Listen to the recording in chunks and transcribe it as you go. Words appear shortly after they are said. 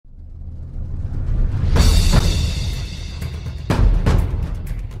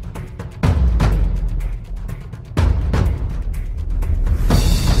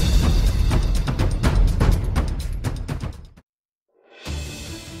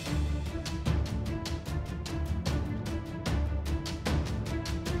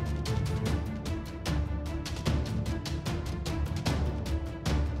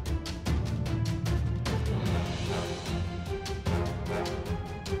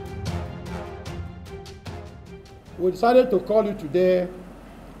we decided to call you today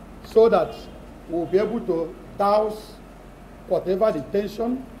so that we'll be able to douse whatever the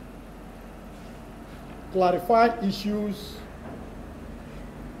tension, clarify issues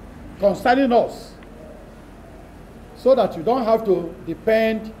concerning us, so that you don't have to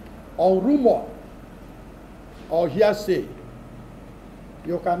depend on rumor or hearsay.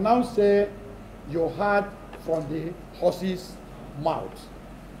 You can now say you heard from the horse's mouth.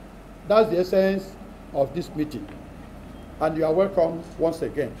 That's the essence of this meeting, and you are welcome once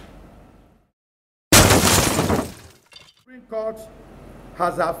again. The Supreme Court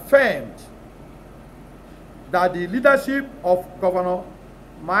has affirmed that the leadership of Governor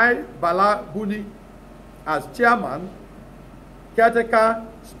Mai Bala Buni as chairman, caretaker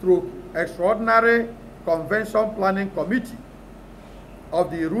stroke extraordinary convention planning committee of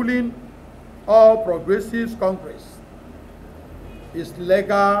the ruling All Progressives Congress is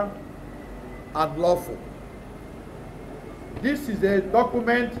legal and lawful. This is a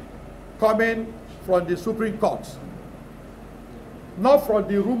document coming from the Supreme Court, not from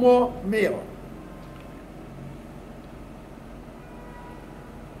the rumor mill.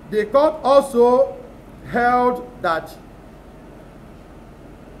 The court also held that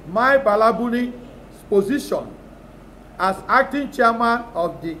Mai Bala Buni's position as acting chairman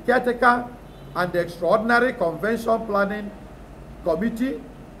of the caretaker and the extraordinary convention planning committee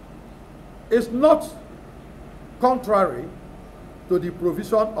is not contrary to the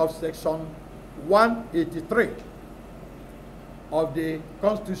provision of section 183 of the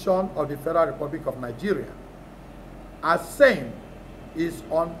Constitution of the Federal Republic of Nigeria, as same is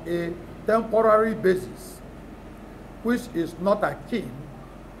on a temporary basis, which is not akin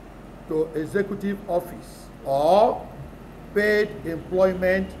to executive office or paid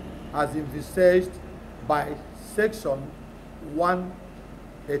employment as envisaged by section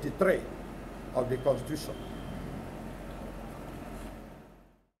 183 of the Constitution.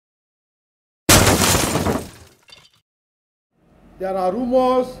 There are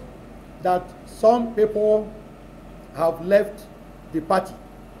rumors that some people have left the party.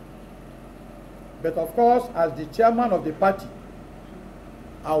 But of course, as the chairman of the party,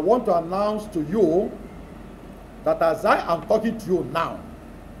 I want to announce to you that as I am talking to you now,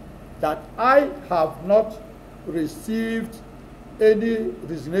 that I have not received any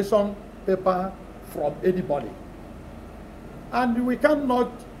resignation paper from anybody. And we cannot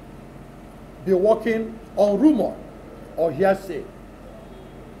be working on rumor or hearsay.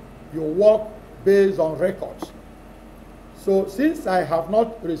 You work based on records. So since I have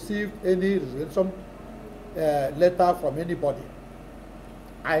not received any resignation letter from anybody,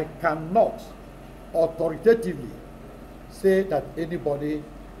 I cannot authoritatively say that anybody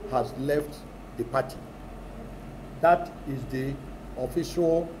has left the party. That is the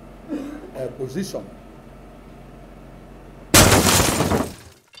official position.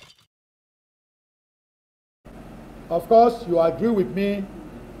 Of course, you agree with me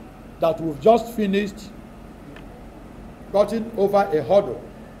that we've just finished gotten over a hurdle,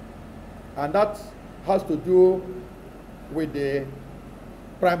 and that has to do with the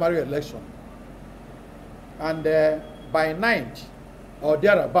primary election. And by 9th or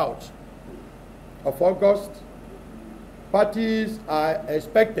thereabout of August, parties are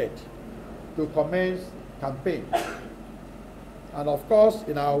expected to commence campaign. And of course,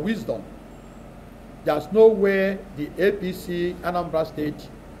 in our wisdom, there's no way the APC Anambra State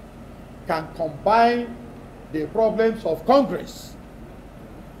can combine the problems of Congress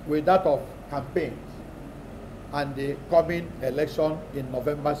with that of campaigns and the coming election in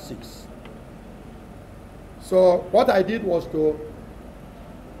November 6. So what I did was to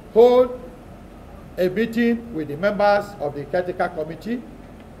hold a meeting with the members of the caretaker committee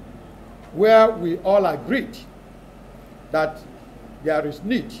where we all agreed that there is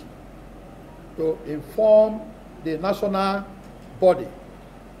need to inform the national body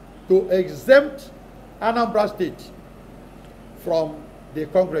to exempt Anambra State from the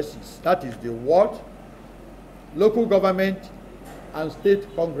congresses, that is the ward, local government, and state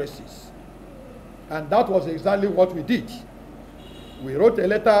congresses. And that was exactly what we did. We wrote a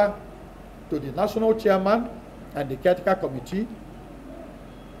letter to the national chairman and the caretaker committee,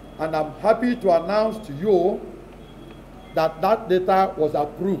 and I'm happy to announce to you that that letter was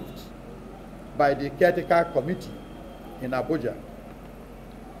approved by the caretaker committee in Abuja,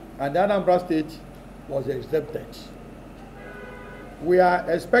 and the Anambra State was exempted. We are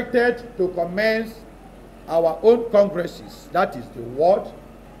expected to commence our own congresses, that is the ward,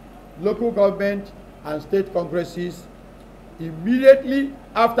 local government, and state congresses immediately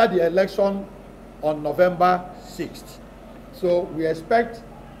after the election on November 6th. So we expect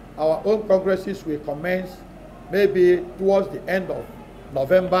our own congresses will commence maybe towards the end of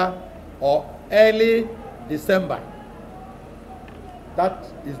November or early December. That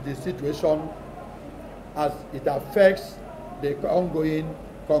is the situation as it affects the ongoing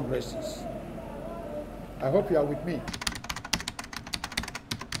congresses. I hope you are with me.